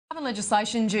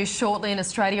Legislation due shortly in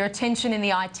Australia, attention in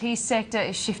the IT sector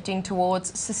is shifting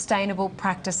towards sustainable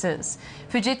practices.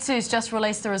 Fujitsu has just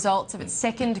released the results of its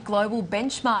second global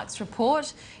benchmarks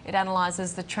report. It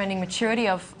analyses the trending maturity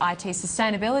of IT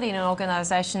sustainability in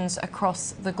organisations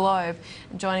across the globe.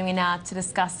 And joining me now to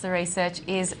discuss the research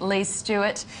is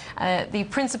Stewart, the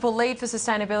Principal Lead for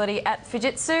Sustainability at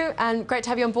Fujitsu. And great to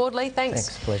have you on board, Lee. Thanks.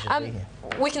 Thanks, pleasure to be here.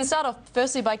 We can start off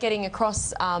firstly by getting across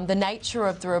the nature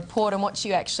of the report and what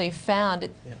you actually found.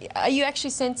 Are you actually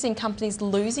sensing companies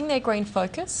losing their green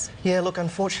focus? Yeah, look,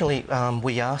 unfortunately,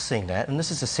 we are seeing that, and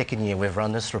this is the second year we've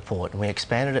run this report, and we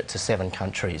expanded it to 7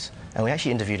 countries, and we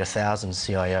actually interviewed 1,000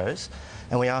 CIOs,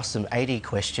 and we asked them 80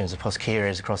 questions across key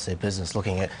areas across their business,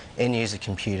 looking at end-user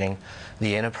computing,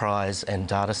 the enterprise and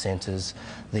data centres,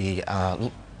 the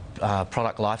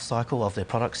product life cycle of their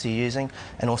products they're using,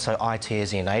 and also IT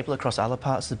as the enabler across other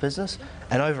parts of the business.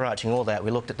 And overarching all that, we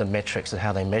looked at the metrics and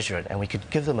how they measure it, and we could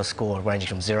give them a score ranging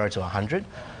from 0 to 100,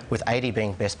 with 80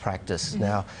 being best practice.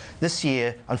 Now, this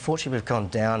year, unfortunately, we've gone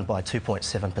down by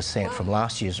 2.7% from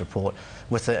last year's report,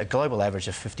 with a global average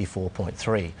of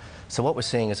 54.3. So what we're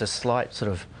seeing is a slight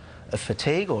sort of a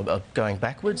fatigue or going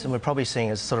backwards, and we're probably seeing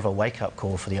as sort of a wake-up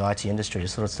call for the IT industry to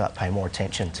sort of start paying more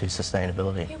attention to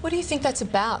sustainability. Yeah, what do you think that's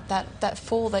about, that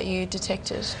fall that you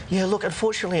detected? Yeah, look,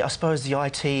 unfortunately, I suppose the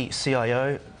IT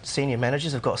CIO senior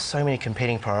managers have got so many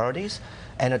competing priorities,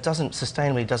 and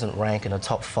sustainability doesn't rank in the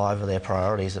top 5 of their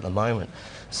priorities at the moment.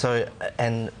 So,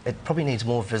 and it probably needs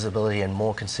more visibility and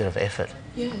more concerted effort.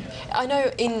 Yeah, I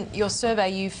know in your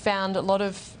survey you found a lot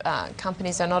of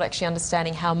companies are not actually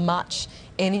understanding how much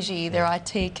energy their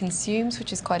IT consumes,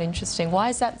 which is quite interesting. Why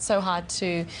is that so hard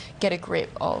to get a grip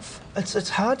of? It's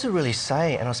hard to really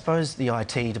say, and I suppose the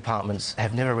IT departments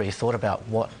have never really thought about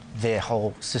what their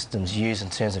whole systems use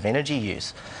in terms of energy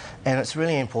use. And it's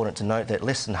really important to note that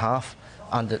less than half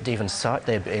even cite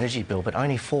their energy bill, but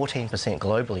only 14%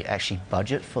 globally actually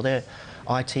budget for their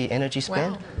IT energy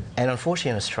spend. Wow. And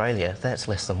unfortunately in Australia, that's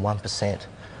less than 1%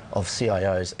 of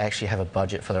CIOs actually have a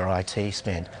budget for their IT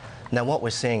spend. Now what we're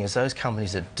seeing is those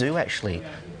companies that do actually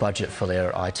budget for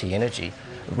their IT energy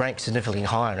rank significantly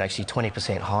higher, and actually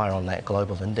 20% higher on that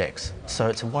global index. So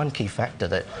it's one key factor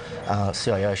that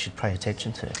CIOs should pay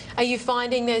attention to. Are you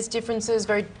finding there's differences,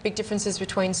 very big differences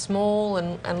between small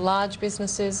and large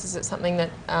businesses? Is it something that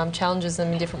challenges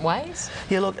them in different ways?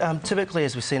 Yeah, look, typically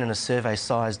as we've seen in a survey,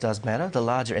 size does matter. The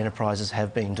larger enterprises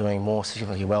have been doing more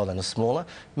significantly well than the smaller,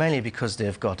 mainly because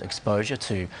they've got exposure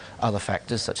to other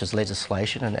factors such as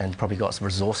legislation and probably got some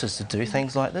resources to do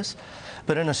things like this.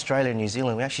 But in Australia and New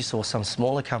Zealand, we actually saw some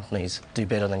smaller companies do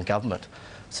better than government,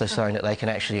 so showing that they can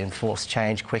actually enforce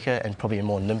change quicker and probably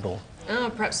more nimble.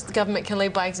 Oh, perhaps the government can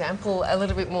lead by example a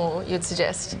little bit more, you'd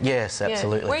suggest? Yes,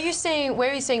 absolutely. Yeah. Where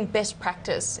are you seeing best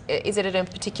practice? Is it in a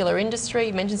particular industry?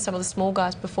 You mentioned some of the small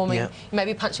guys performing,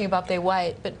 maybe punching above their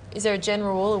weight, but is there a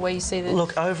general rule where you see the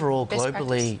Look, overall,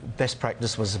 globally, best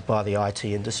practice was by the IT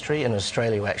industry. In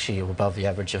Australia, we're actually above the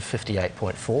average of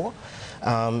 58.4.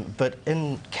 But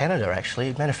in Canada,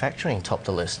 actually, manufacturing topped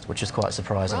the list, which is quite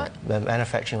surprising. Right.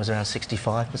 Manufacturing was around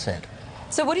 65%.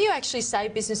 So what do you actually say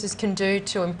businesses can do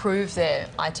to improve their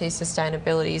IT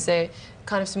sustainability? Is there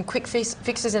kind of some quick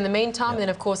fixes in the meantime? And then,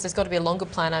 of course, there's got to be a longer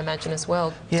plan, I imagine, as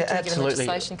well. Yeah, absolutely.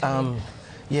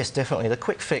 Yes, definitely. The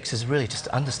quick fix is really just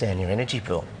to understand your energy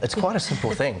bill. It's quite a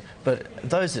simple thing, but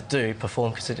those that do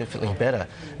perform significantly better.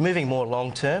 Moving more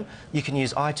long-term, you can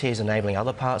use IT as enabling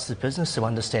other parts of the business to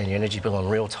understand your energy bill in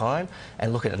real time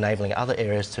and look at enabling other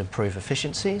areas to improve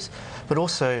efficiencies. But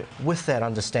also, with that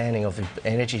understanding of the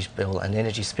energy bill and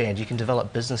energy spend, you can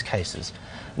develop business cases.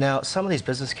 Now, some of these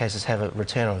business cases have a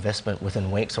return on investment within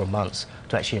weeks or months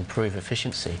to actually improve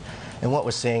efficiency. And what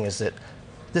we're seeing is that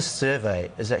this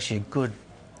survey is actually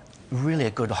really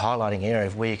a good highlighting area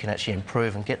of where you can actually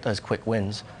improve and get those quick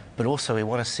wins, but also we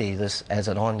want to see this as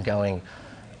an ongoing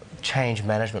change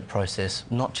management process,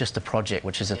 not just a project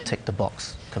which is a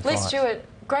tick-the-box compliance. Stewart,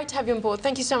 great to have you on board.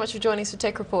 Thank you so much for joining us for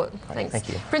Tech Report. Thanks. Thank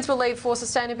you. Principal Lead for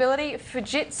Sustainability,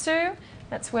 Fujitsu.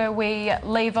 That's where we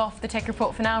leave off the Tech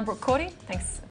Report for now. I'm Brooke Cordy. Thanks.